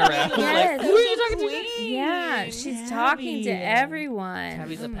Tabby around? Yes. Like, who are you talking to? Yeah, she's talking to Tabby. everyone.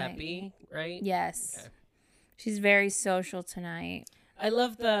 Tabby's Oh a my- peppy, right? Yes. Okay. She's very social tonight. I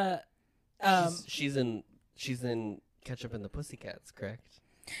love the She's in Ketchup and the Pussycats, correct?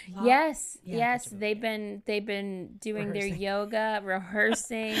 Yes, Yeah, yes, Ketchup. they've been doing their Rehearsing. yoga,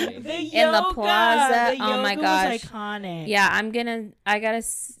 rehearsing. the In the plaza. The Oh my yoga gosh. was iconic. Yeah, I gotta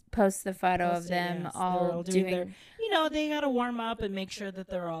post the photo of Post it, them yes. They're all doing doing. their- they gotta warm up and make sure that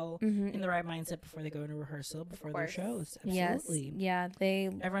they're all Mhm. in the right mindset before they go into rehearsal before their course. shows. Yes, Absolutely. yeah,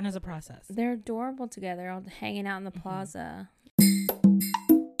 Everyone has a process. they're adorable together, all hanging out in the Mm-hmm. plaza.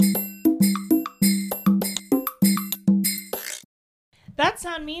 That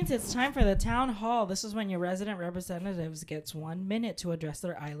sound means it's time for the town hall. This is when your resident representatives gets 1 minute to address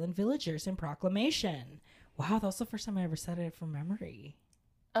their island villagers in proclamation. Wow, that was the first time I ever said it from memory.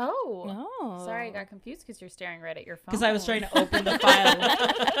 Oh. Oh, Sorry, I got confused because you're staring right at your phone. Because I was trying to open the file.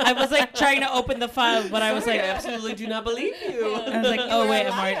 I was like trying to open the file, but I was like, I absolutely do not believe you. I was like, oh wait,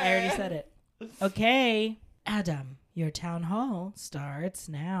 I already said it. Okay, Adam, your town hall starts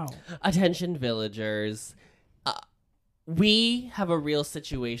now. Attention, villagers. We have a real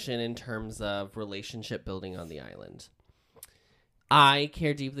situation in terms of relationship building on the island. I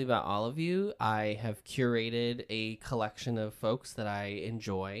care deeply about all of you. I have curated a collection of folks that I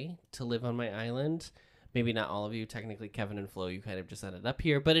enjoy to live on my island. Maybe not all of you. Technically, Kevin and Flo, you kind of just ended up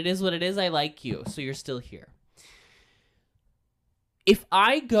here. But it is what it is. I like you, so you're still here. If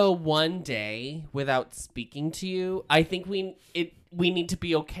I go one day without speaking to you, I think we need to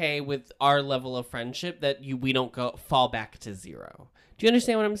be okay with our level of friendship that we don't fall back to zero. Do you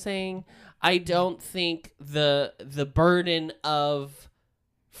understand what I'm saying? I don't think the burden of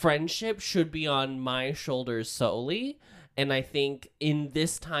friendship should be on my shoulders solely. And I think in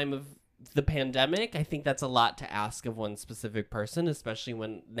this time of the pandemic, I think that's a lot to ask of one specific person, especially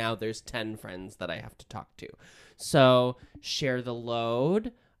when now there's 10 friends that I have to talk to. So share the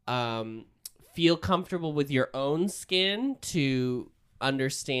load. Feel comfortable with your own skin to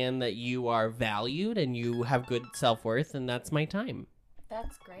understand that you are valued and you have good self-worth, and that's my time.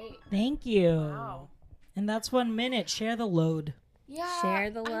 That's great. Thank you. Wow. And that's 1 minute. Share the load, Yeah. Share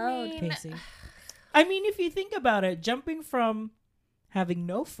the I load, mean, Casey. I mean, if you think about it, jumping from having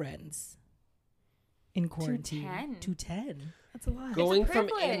no friends in quarantine 10. to 10. That's a lot. Going from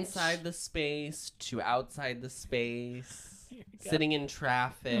privilege. inside the space to outside the space, sitting in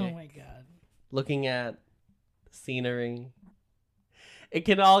traffic, Oh my god. looking at scenery. It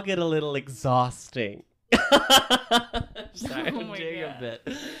can all get a little exhausting. Sorry, I'm my doing God. a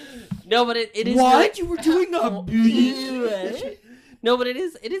bit. No, but it is What? You were doing a No, but it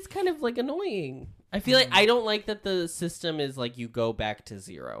is kind of like annoying. I feel like I don't like that the system is like you go back to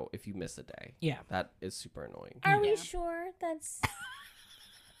zero if you miss a day. Yeah. That is super annoying. Are we Yeah. sure that's?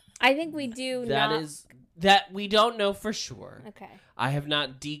 I think we do. That we don't know for sure. Okay. I have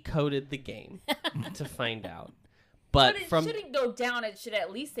not decoded the game to find out. But But it from shouldn't go down. It should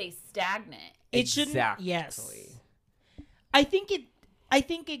at least say stagnant. It shouldn't. Exactly. Yes. I think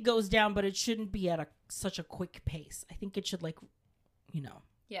it goes down, but it shouldn't be at such a quick pace. I think it should Yeah.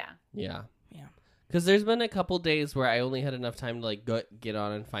 Yeah. Yeah. Because there's been a couple days where I only had enough time to like get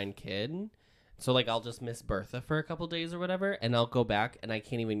on and find kid. So like I'll just miss Bertha for a couple days or whatever, and I'll go back and I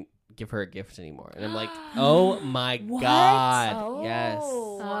can't even give her a gift anymore. And I'm like, oh my What? god, yes.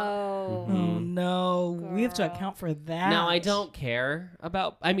 Oh. Mhm. Oh no, we have to Girl. account for that. Now I don't care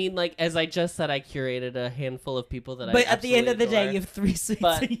about. I mean, like as I just said, I curated a handful of people that. But I at the end of the day, absolutely you have 3 sweets,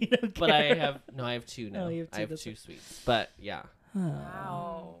 But- and you don't But care. I have two now. Oh, you have two, I have that's two right. sweets. But yeah,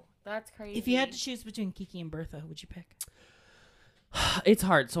 Wow. That's crazy. If you had to choose between Kiki and Bertha, who would you pick? it's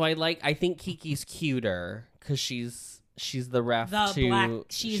hard. So I think Kiki's cuter because she's the ref to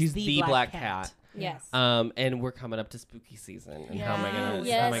she's the black cat. Yes. And we're coming up to spooky season, and how am I gonna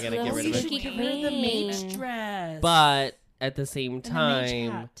Yes, how am I gonna get well, rid you of should it? give her the mage Queen. dress. But at the same And the mage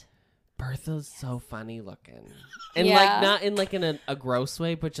time, hat. Bertha's so funny looking, and Yeah. like not in like in a gross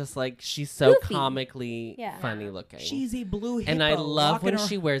way, but just like she's so Goofy. comically Yeah. funny looking. She's a blue hippo. And I love when walking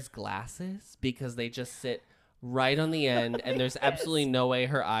she wears glasses because they just sit right on the end, and there's absolutely no way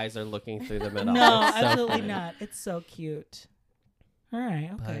her eyes are looking through them at all. No, It's so absolutely funny. not. It's so cute. All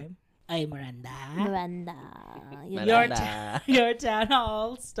right, okay. Hey, Miranda. Miranda. Your, Miranda. your town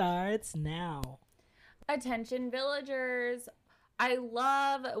hall starts now. Attention, villagers. I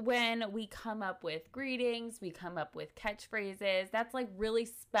love when we come up with greetings, we come up with catchphrases. That's like really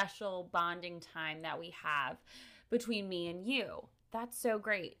special bonding time that we have between me and you. That's so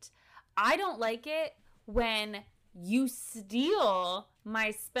great. I don't like it when you steal my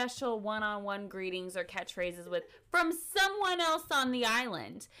special one-on-one greetings or catchphrases from someone else on the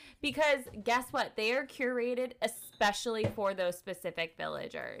island, because guess what? They are curated especially for those specific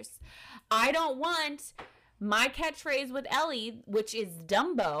villagers. I don't want my catchphrase with Ellie, which is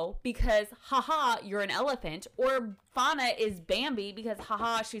Dumbo, because haha, you're an elephant, or Fauna is Bambi because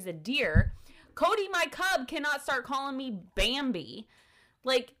haha, she's a deer. Cody, my cub, cannot start calling me Bambi.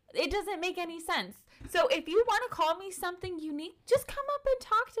 Like, it doesn't make any sense. So if you want to call me something unique, just come up and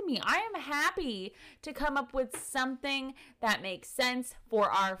talk to me. I am happy to come up with something that makes sense for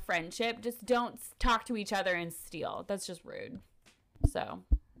our friendship. Just don't talk to each other and steal. That's just rude. So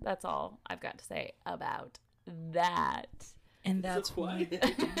that's all I've got to say about that. And that's why.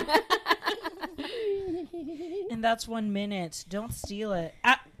 And that's 1 minute. Don't steal it.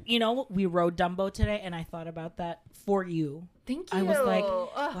 You know, we rode Dumbo today, and I thought about that for you. Thank you. I was like,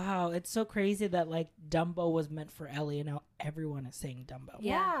 wow, it's so crazy that like Dumbo was meant for Ellie, and now everyone is saying Dumbo.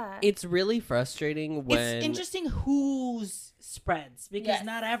 Yeah. It's really frustrating when It's interesting whose spreads, because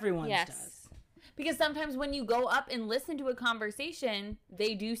not everyone's does. Because sometimes when you go up and listen to a conversation,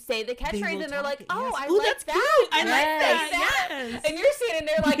 they do say the catchphrase, and they're like, "Oh, I like that's that. cute. I like that." Yes. And you're sitting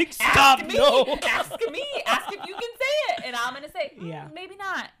there like, Like, "Ask stop, me, no." ask me, ask if you can say it," and I'm gonna say, maybe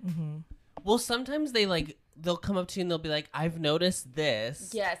not." Mm-hmm. well, sometimes they'll come up to you and they'll be like, "I've noticed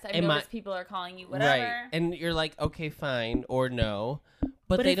this." Yes, I've noticed people are calling you whatever. Right, and you're like, "Okay, fine," or no,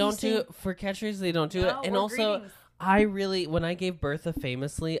 but they if you don't do it for catchphrases. They don't do it, and also. Greetings. When I gave Bertha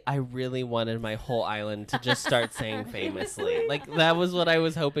Famously, I really wanted my whole island to just start saying Famously. Like, that was what I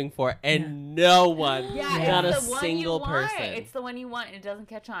was hoping for. And no one, not a it's the one single you want. person. It's the one you want, and it doesn't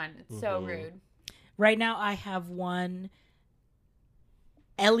catch on. It's so rude. Right now, I have one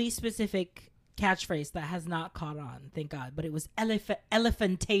Ellie-specific catchphrase that has not caught on, thank God. But it was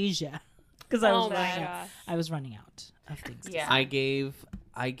elephantasia. Because I was running out of things to say.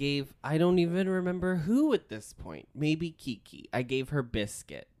 I don't even remember who at this point. Maybe Kiki. I gave her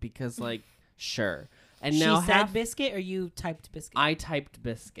biscuit because, like, sure. And she now said biscuit, or you typed biscuit? I typed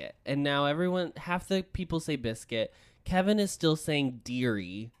biscuit. And now half the people say biscuit. Kevin is still saying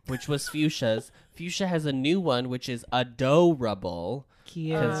dearie, which was Fuchsia's. Fuchsia has a new one, which is adorable.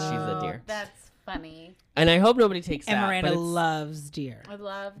 Cute. Because she's a deer. That's funny. And I hope nobody takes And that. Miranda but it's loves deer. I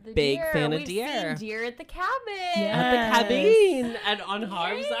love the Big deer. fan of We've deer. seen deer at the cabin. Yeah. at the cabin and on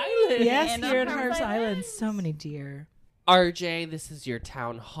Harv's Island. Yes, And here on at Harv's Harv's Island, Island. so many deer. RJ, this is your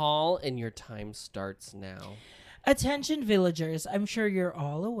town hall, and your time starts now. Attention villagers, I'm sure you're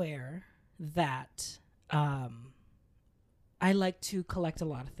all aware that I like to collect a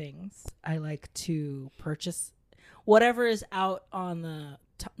lot of things. I like to purchase whatever is out on the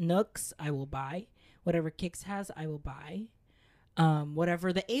Nooks, I will buy. Whatever Kix has, I will buy.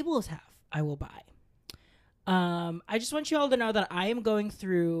 Whatever the Ables have, I will buy. I just want you all to know that I am going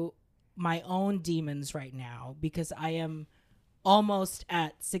through my own demons right now, because I am almost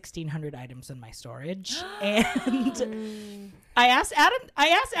at 1,600 items in my storage. And I asked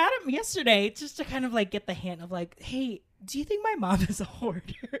Adam yesterday just to kind of like get the hint of like, hey, do you think my mom is a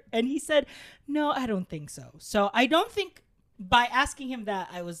hoarder? And he said, no, I don't think so. So I don't think, by asking him that,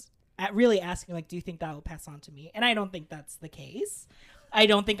 I was really asking, like, do you think that will pass on to me? And I don't think that's the case. I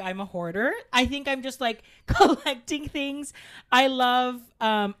don't think I'm a hoarder. I think I'm just like collecting things. I love,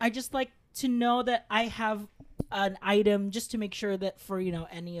 I just like to know that I have an item just to make sure that for, you know,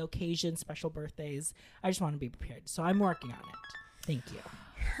 any occasion, special birthdays, I just want to be prepared. So I'm working on it. Thank you.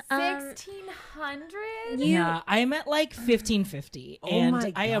 1,600? Yeah, I'm at like 1,550 and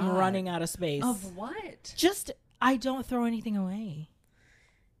my I am God. running out of space. Of what? Just, I don't throw anything away.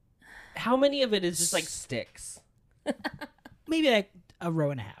 How many of it is just like sticks? Maybe like a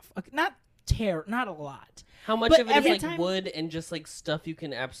row and a half. Okay, not a lot. How much But of it is every like time- wood and just like stuff you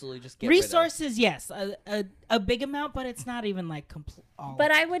can absolutely just get Resources, yes, a big amount, but it's not even like all.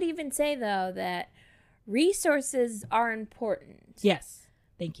 But I would even say, though, that resources are important. Yes,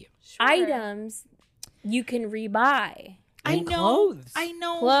 thank you. Sure. Items you can rebuy. I And know, clothes. I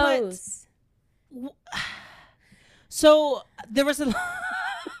know, Clothes. But so there was a.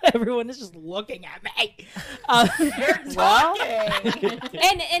 Everyone is just looking at me. You're talking.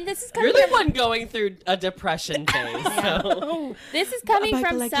 And this is You're coming the one going through a depression phase. So. This is coming By from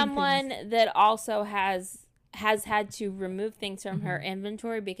collecting someone that also has had to remove things from her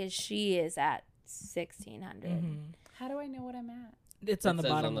inventory because she is at 1,600. How do I know what I'm at? It's on It the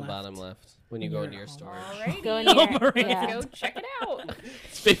says bottom on the left. bottom left when you go into your storage. Alrighty. Go in Oh, here. Miranda. Yeah. Go check it out.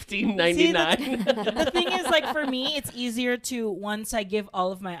 It's $15.99. The thing is, like, for me, it's easier to, once I give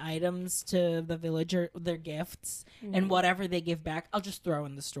all of my items to the villager, their gifts, and whatever they give back, I'll just throw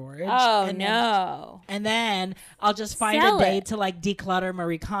in the storage. Oh and no. And then I'll just find Sell a day it. to like declutter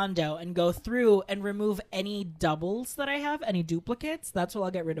Marie Kondo and go through and remove any doubles that I have, any duplicates. That's what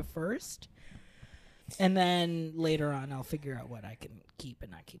I'll get rid of first. And then later on, I'll figure out what I can keep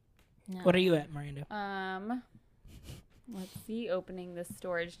and not keep. No. What are you at, Miranda? Let's see. Opening the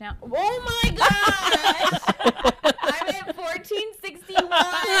storage now. Oh my gosh! I'm at 1461.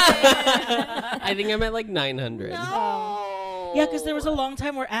 I think I'm at like 900. No. Yeah, because there was a long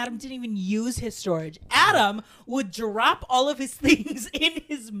time where Adam didn't even use his storage. Adam would drop all of his things in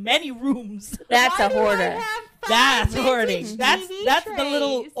his many rooms. That's Why a do I hoarder. have 5 That's vintage hoarding. That's TV the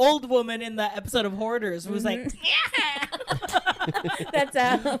little trays? old woman in the episode of Hoarders who was like, That's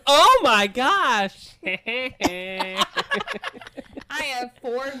a Oh my gosh! I have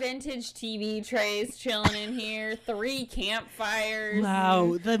 4 vintage TV trays chilling in here, 3 campfires.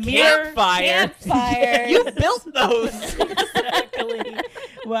 wow, the mirror. Campfire. campfire. You built those. Exactly.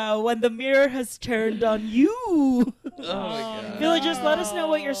 Wow, when the mirror has turned on you. Oh my god. Villagers, let us know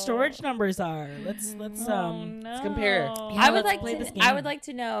what your storage numbers are. Let's Oh, no. Let's compare. Yeah, I would let's like play to. this I game. would like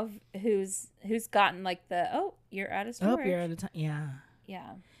to know who's gotten like the you're out of Oh, storage. you're out of time. Yeah. Yeah,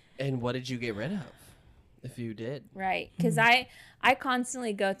 And what did you get rid of? If you did. right. Because I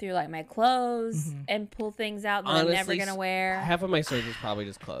constantly go through like my clothes and pull things out that I'm never Honestly, gonna wear. Half of my storage is probably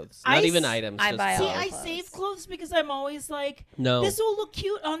just clothes. I Not even s- items. I just buy See, all clothes. I clothes. save clothes because I'm always like, No. this will look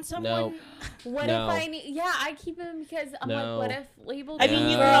cute on someone. No. What No. if I need? Yeah, I keep them because I'm No. like, what if label? I mean,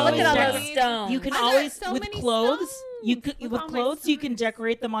 you can Girl, always look at all decorate- those stones. You can I got always so with many clothes. You stones could with with all my clothes. You can stones.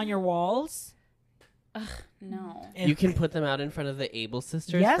 decorate them on your walls. No. You can put them out in front of the Able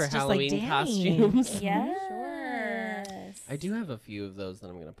sisters Yes, for just like Halloween Danny. costumes. Yes. I do have a few of those that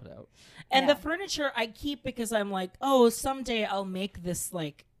I'm gonna put out. And Yeah. the furniture I keep because I'm like, oh, someday I'll make this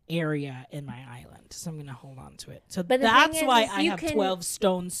like area in my island, so I'm gonna hold on to it. So But the that's thing why is I you have can- 12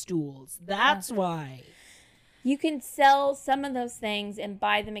 stone stools. That's why. You can sell some of those things and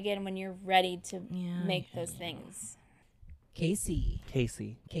buy them again when you're ready to Yeah, make those things. Casey,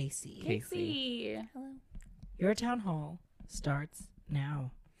 Casey. Casey. Hello. your town hall starts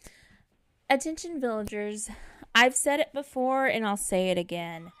now. Attention villagers, I've said it before and I'll say it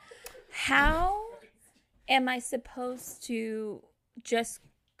again. How am I supposed to just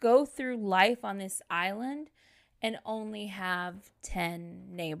go through life on this island and only have 10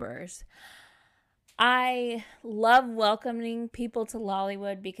 neighbors? I love welcoming people to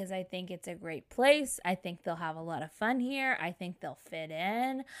Lollywood because I think it's a great place. I think they'll have a lot of fun here. I think they'll fit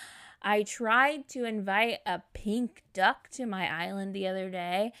in. I tried to invite a pink duck to my island the other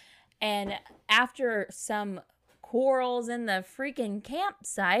day, and after some quarrels in the freaking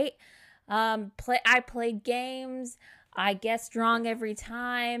campsite, I played games. I guessed wrong every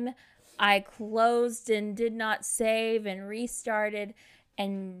time. I closed and did not save and restarted,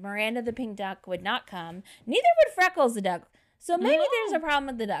 and Miranda the pink duck would not come. Neither would Freckles the duck. So maybe there's a problem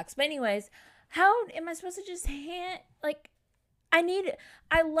with the ducks. But anyways, how am I supposed to just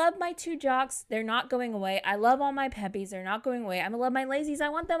I love my 2 jocks. They're not going away. I love all my peppies. They're not going away. I love my lazies. I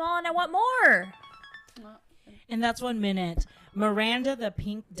want them all and I want more. And that's 1 minute. Miranda the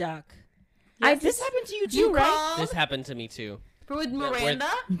pink duck. I This just- happened to you too, You right? called This happened to me too. with Miranda?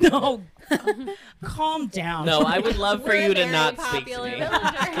 No. Calm down. No, I would love for We're a you to very not speak to popular me.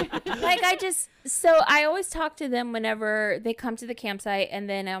 villager. Like I always talk to them whenever they come to the campsite, and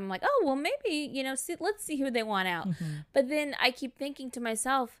then I'm like, oh, well, maybe, let's see who they want out. But then I keep thinking to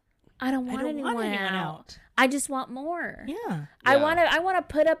myself, I don't want anyone out. I just want more. Yeah. I Yeah. want to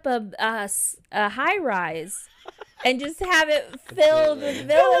put up a high rise and just have it filled with We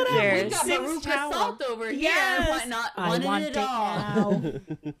villagers. got Sims Veruca Tower. Salt over here. Yes. Why not? I Wanted want it it all. now.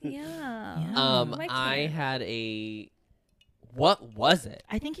 Yeah. I can't. had a. What was it?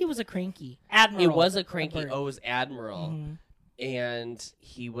 I think he was a cranky. Admiral. It was a cranky. bird. Oh, it was Admiral. Mhm. And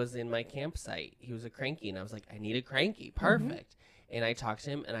he was in my campsite. He was a cranky, and I was like, I need a cranky. Perfect. And I talked to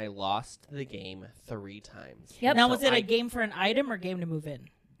him, and I lost the game 3 times. Yep. Now, So was it I- a game for an item or game to move in?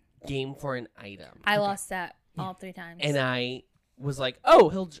 Game for an item. I lost that all 3 times. And I was like, "Oh,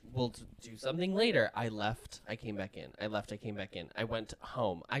 we'll do something later." I left. I came back in. I left. I came back in. I went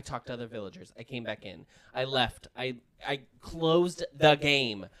home. I talked to other villagers. I came back in. I left. I closed the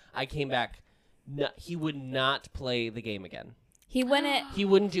game. I came back. No, he would not play the game again. He wouldn't. He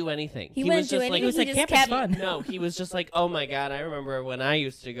wouldn't do anything. He wouldn't was do just anything. He was like, just camp is kept. fun. No, he was just like, oh my God, I remember when I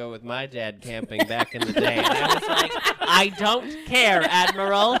used to go with my dad camping back in the day. And I was like, I don't care,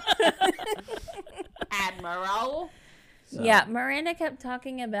 Admiral. Admiral. So, Yeah, Miranda kept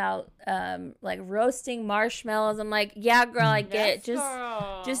talking about like roasting marshmallows. I'm like, yeah, girl, I get it.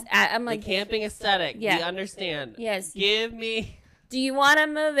 I'm the like, camping aesthetic. Yeah. We understand. yes. Give me. Do you want to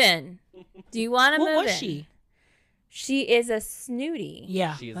move in? Do you want to What move was in? she? She is a snooty.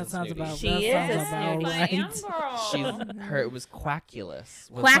 Yeah, She is that a sounds snooty. about. She that is sounds a about snooty. right. It was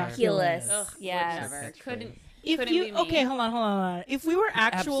quackulous. Was Quackulous. Ugh, Yes. Whatever. Couldn't If be you me. okay, hold on. If we were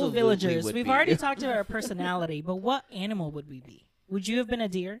actual Absolutely villagers, would we've be. already talked about our personality, but what animal would we be? Would you have been a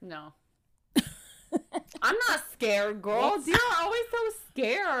deer? No. I'm not scared, girl. Deer are always so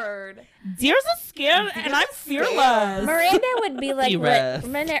scared. Deer's are scared, and I'm fearless. Miranda would be like T-Rex.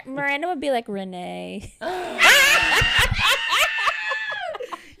 Miranda would be like Renee.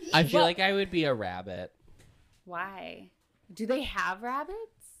 I feel like I would be a rabbit. Why? Do they have rabbits?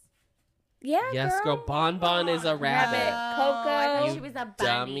 Yeah, Yes, girl. Bon Bon is a rabbit. Coco. I thought You she was a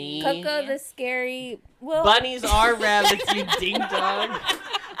dummy. bunny. Coco the scary. Well, Bunnies are rabbits, you ding dong.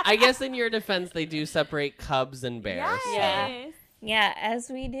 I guess in your defense, they do separate cubs and bears. Yes. yeah, as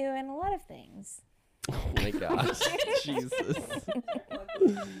we do in a lot of things. Oh my gosh. Jesus.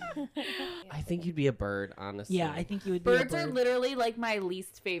 I think you'd be a bird, honestly. Yeah, I think you would be Birds a are bird. literally like my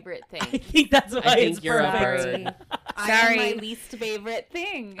least favorite I thing. think that's why think it's you're a perfect. bird. I am Sorry. my least favorite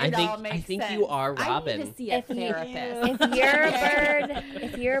thing. I It think- all makes I think sense. you are I Robin. need to see a If you- therapist.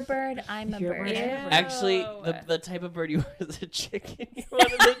 If you're a bird, I'm a If you're a bird. bird, I'm a bird. Actually, the type of bird you are is a chicken. You're one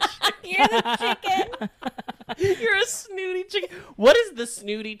of the You're the chicken. You're a snooty chicken. What is the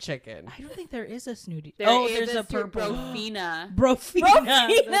snooty chicken? I don't think there is a snooty. There's a purple. Brofina. Brofina.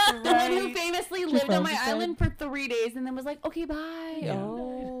 The one who famously lived on my Brofina. island for 3 days and then was like, okay, bye. Yeah.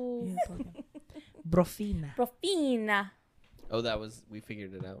 Oh. Brofina. Profina. Oh, we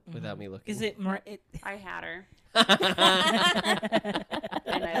figured it out without me looking. Is it? I had her and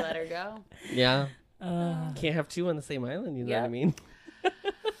I let her go. Yeah. Uh, Can't have two on the same island, you know what I Yep. mean?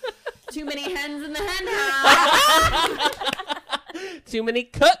 Too many hens in the hen house. Too many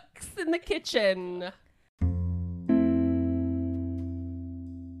cooks in the kitchen.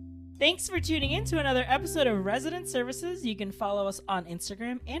 Thanks for tuning in to another episode of Resident Services. You can follow us on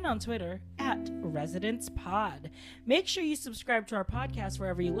Instagram and on Twitter at ResidencePod. Make sure you subscribe to our podcast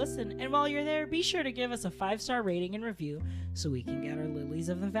wherever you listen, and while you're there, be sure to give us a 5-star rating and review so we can get our lilies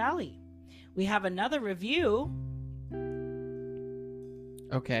of the valley. We have another review.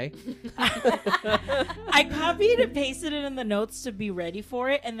 Okay. I copied and pasted it in the notes to be ready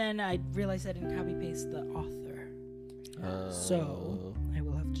for it, and then I realized I didn't copy paste the author. So I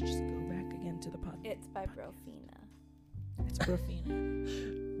will have to just go back again to the podcast. It's by Brofina. It's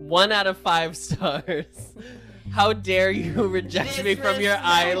Brofina. 1 out of 5 stars. How dare you reject me from your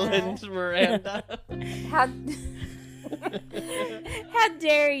island, Miranda? How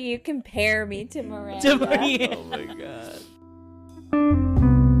dare you compare me to Miranda? To Maria. Oh my god.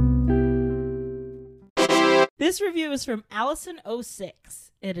 This review is from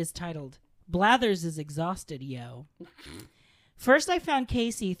Allison06. It is titled, Blathers is Exhausted, Yo. First, I found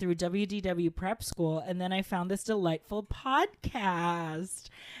Casey through WDW Prep School, and then I found this delightful podcast.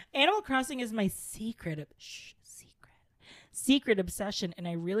 Animal Crossing is my secret obsession, and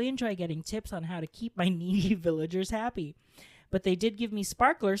I really enjoy getting tips on how to keep my needy villagers happy. But they did give me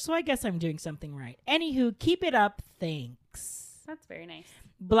sparklers, so I guess I'm doing something right. Anywho, keep it up. Thanks. That's very nice.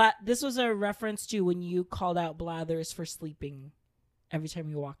 This was a reference to when you called out Blathers for sleeping every time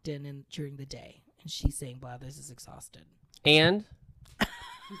you walked in and during the day. And she's saying Blathers is exhausted. And?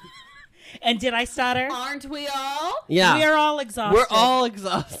 And did I stutter? Aren't we all? Yeah. We are all exhausted. We're all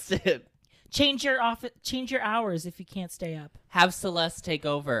exhausted. Change your hours if you can't stay up. Have Celeste take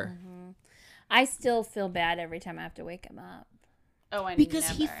over. I still feel bad every time I have to wake him up. Oh, I Because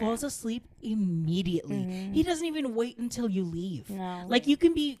he never. falls asleep immediately. He doesn't even wait until you leave. No. Like you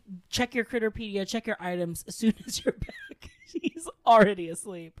can check your Critterpedia, check your items as soon as you're back. He's already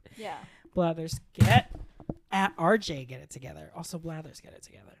asleep. Yeah. Blathers, get it together. Also, Blathers, get it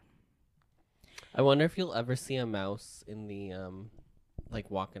together. I wonder if you'll ever see a mouse in the, like,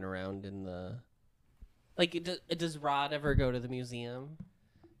 walking around in the... Like, does Rod ever go to the museum?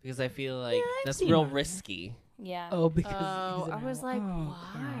 Because I feel like I've that's seen real Rod. risky. Yeah. Oh, because Oh, he's I an was animal. like,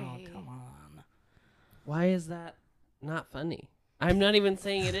 Oh, why? girl, come on. Why is that not funny? I'm not even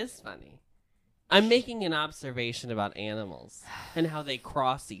saying it is funny. I'm making an observation about animals and how they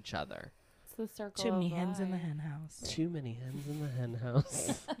cross each other. It's the circle. Too many of hens in the life. hen house. Too many hens in the hen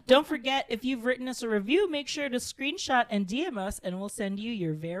house. Don't forget, if you've written us a review, make sure to screenshot and DM us, and we'll send you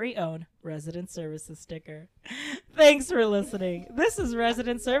your very own Resident Services sticker. Thanks for listening. This is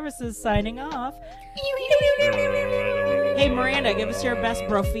Resident Services signing off. Hey, Miranda, give us your best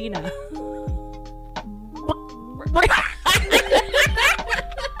brofina.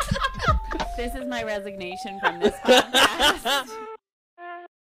 This is my resignation from this podcast.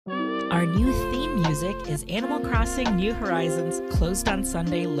 Our new theme music is Animal Crossing New Horizons Closed on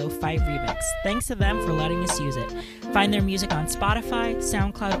Sunday Lo-Fi Remix. Thanks to them for letting us use it. Find their music on Spotify,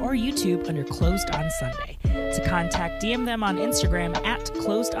 SoundCloud, or YouTube under Closed on Sunday. To contact, DM them on Instagram at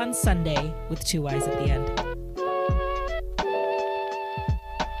Closed on Sunday with 2 Y's at the end.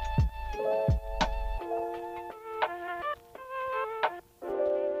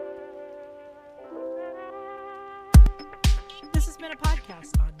 This has been a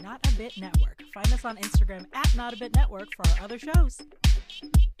podcast on Not a Bit Network. Find us on Instagram at Not a Bit Network for our other shows.